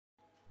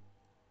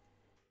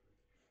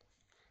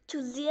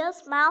to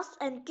deers, mouse,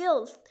 and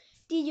gills.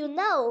 Did you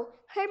know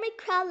hermit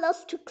crab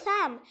loves to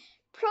climb?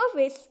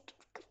 Provides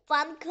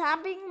fun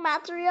climbing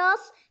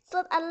materials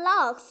such as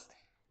logs,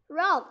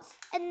 rocks,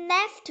 and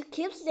nets to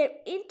keep them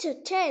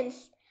entertained.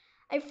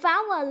 I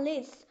found a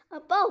list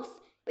of both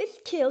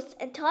biscuits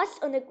and toys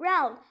on the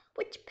ground.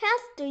 Which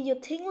pets do you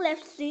think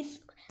left these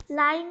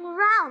lying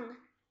around?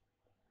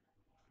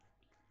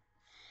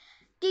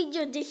 Did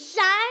you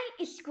decide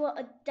it was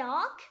a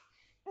dog?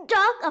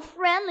 Dogs are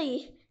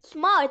friendly,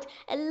 smart,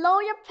 and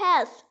loyal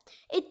pets.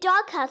 A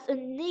dog has a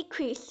unique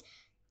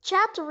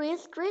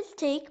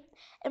characteristics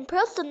and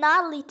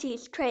personality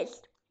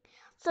traits.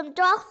 Some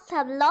dogs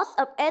have lots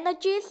of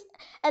energy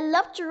and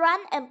love to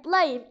run and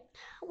play,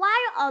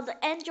 while others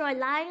enjoy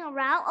lying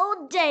around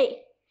all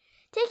day.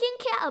 Taking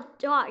care of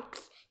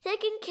dogs.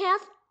 Taking care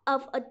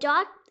of a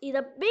dog is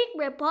a big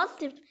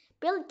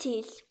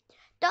responsibility.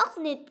 Dogs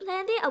need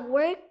plenty of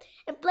work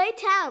and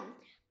playtime,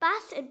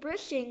 baths and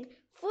brushing,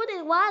 food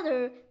and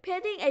water,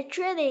 petting and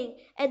training,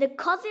 and a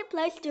cozy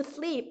place to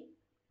sleep.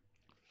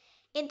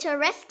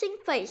 Interesting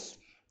face.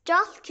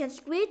 Dogs can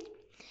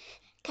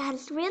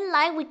swim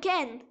like we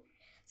can.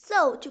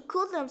 So, to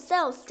cool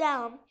themselves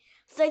down,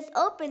 they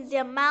open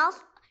their mouths,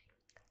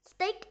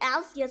 stick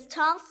out their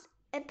tongues,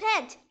 and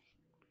pant.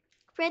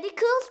 Pretty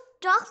cool,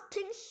 dogs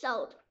think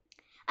so.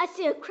 I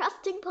see a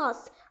crafting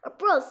pot, a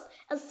brush,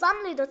 and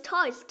some little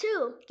toys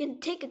too. Can you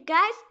take a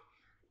guess?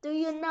 Do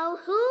you know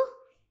who?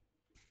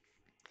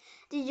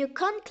 Did you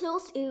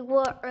conclude it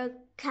were a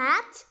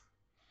cat?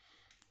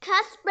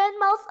 Cats spend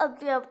most of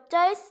their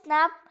days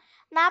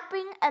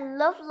napping and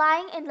love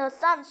lying in the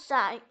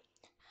sunshine.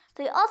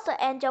 They also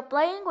enjoy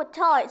playing with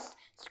toys.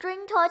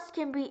 String toys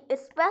can be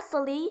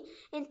especially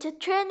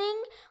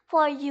entertaining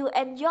for you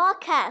and your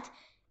cat.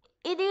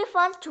 It is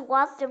fun to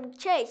watch them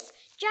chase,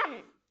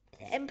 jump,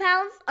 and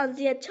pounce on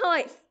their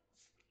toys.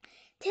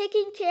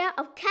 Taking care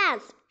of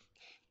cats.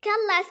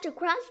 Cats like to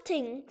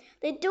crafting.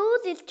 They do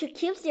this to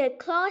keep their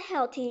claws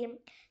healthy,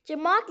 to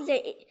mark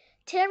their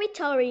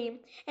territory,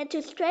 and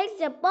to stretch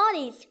their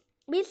bodies.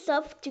 We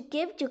serve to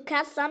give to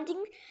cats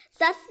something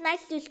that's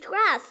nice to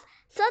scratch,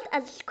 such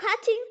as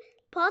scratching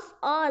paws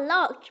or a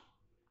log.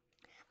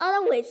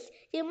 Otherwise,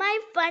 you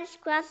might find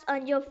scratches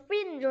on your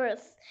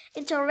fingers.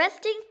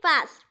 Interesting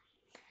facts.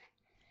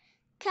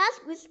 Cats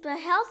whisper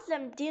helps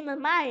them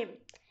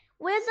determine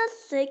whether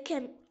they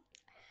can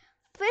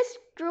fish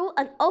through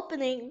an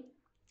opening.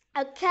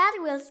 A cat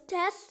will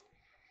test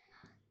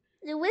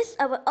the width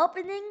of an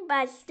opening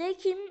by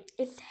sticking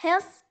its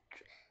head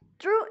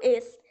through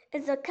it.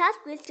 If the cat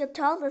whisker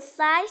tells the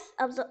size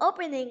of the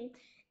opening,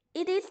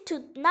 it is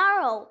too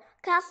narrow.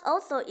 Cats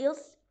also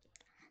use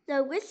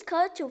the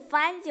whisker to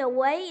find their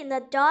way in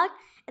the dark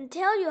and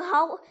tell you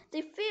how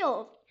they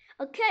feel.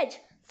 A cat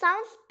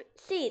sounds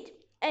seed,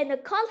 and a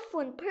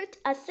colorful put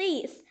a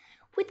seeds,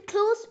 with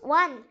clues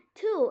 1,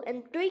 2,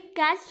 and 3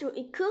 guides to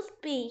it could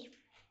be.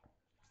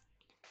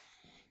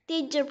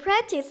 Did you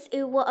practice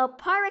it with a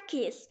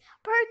parakeet?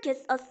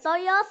 Parakeets are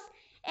social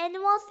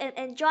animals and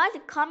enjoy the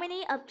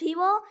company of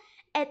people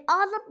and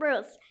other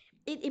birds.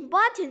 It's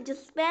important to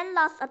spend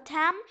lots of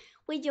time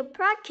with your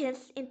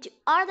parakeets and to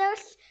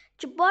others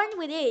to bond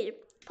with it.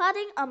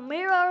 Putting a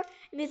mirror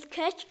in its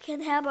cage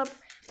can help a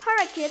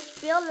parakeet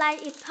feel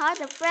like it has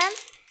a friend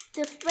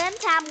to spend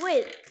time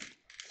with.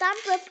 Some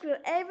birds will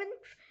even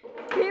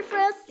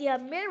prefer their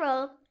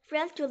mirror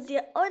friends to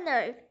their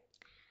owner.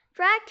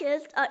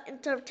 Parakeets are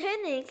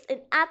entertaining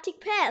and active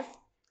pets.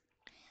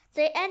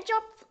 They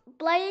enjoy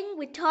playing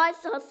with toys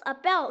such as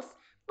bells,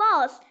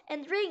 balls,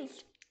 and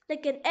rings. They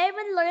can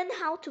even learn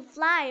how to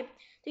fly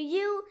to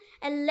you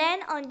and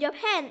land on your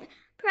hand.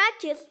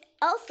 Parakeets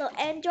also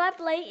enjoy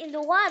playing in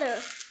the water.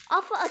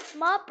 Offer a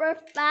small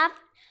bird bath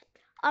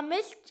or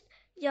mix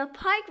your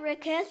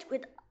parakeet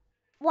with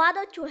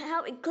water to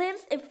help it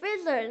cleanse its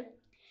filter.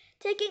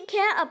 Taking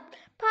care of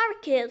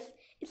parakeets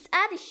is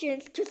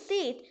addition to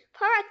seed.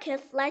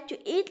 Parakeets like to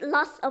eat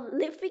lots of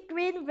leafy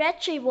green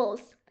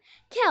vegetables.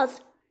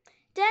 Kales,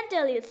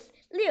 dandelions,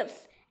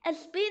 leaves, and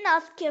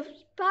spinach give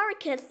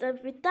parakeets the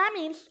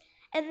vitamins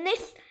and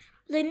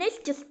they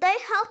need to stay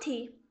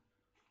healthy.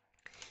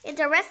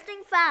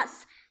 Interesting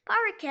facts.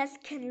 Parakeets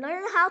can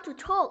learn how to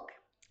talk.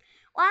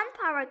 One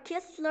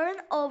parakeet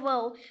learned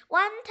over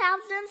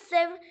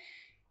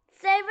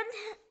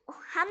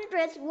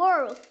 1,700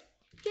 words.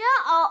 Here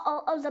are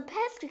all of the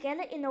pets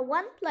together in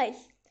one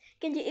place.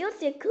 Can you use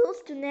the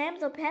clues to name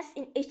the pets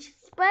in each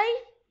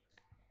space?